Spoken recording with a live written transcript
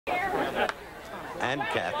and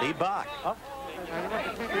Kathy Bach.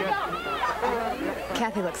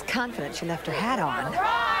 Kathy looks confident she left her hat on.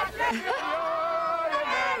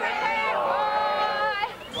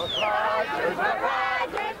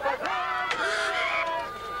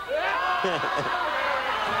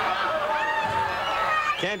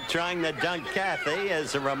 Kent trying to dunk Kathy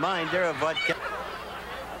as a reminder of what...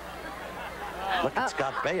 Look at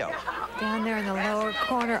Scott Baio. Down there in the lower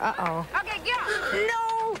corner. Uh-oh. Okay, get up.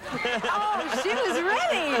 No! Oh, she was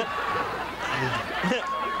ready.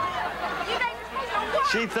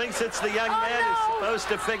 She thinks it's the young man who's supposed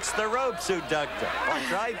to fix the ropes who dunked her. Or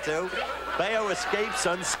tried to. Baio escapes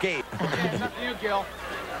unscathed. It's up to you, Gil.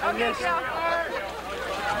 Okay, Gil.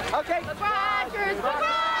 Okay. Rogers, wait.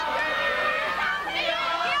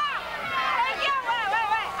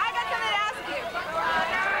 I got something to ask you.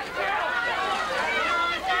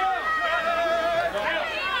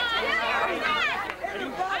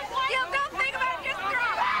 Gil, don't think about it, just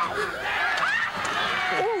throw.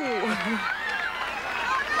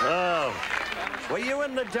 Oh. Were you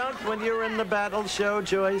in the dunk when you were in the battle show,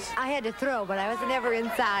 Joyce? I had to throw, but I was never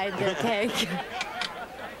inside the tank.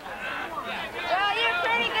 Well, you're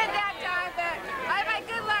pretty good that time, but I have my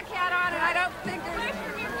good luck hat on, and I don't think there's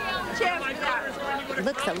a chance for that.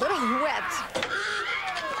 Looks a little wet.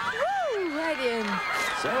 Woo! Right in.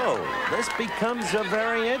 So, this becomes a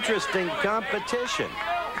very interesting competition.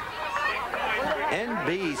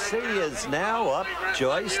 NBC is now up,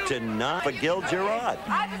 Joyce, to 9 for Gil Gerard.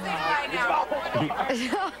 I just think right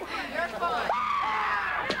now.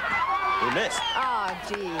 He missed. Oh,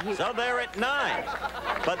 gee. So they're at 9.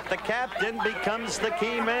 But the captain becomes the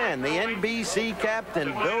key man, the NBC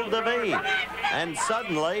captain, Bill Devine. And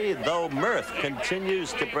suddenly, though mirth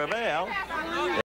continues to prevail,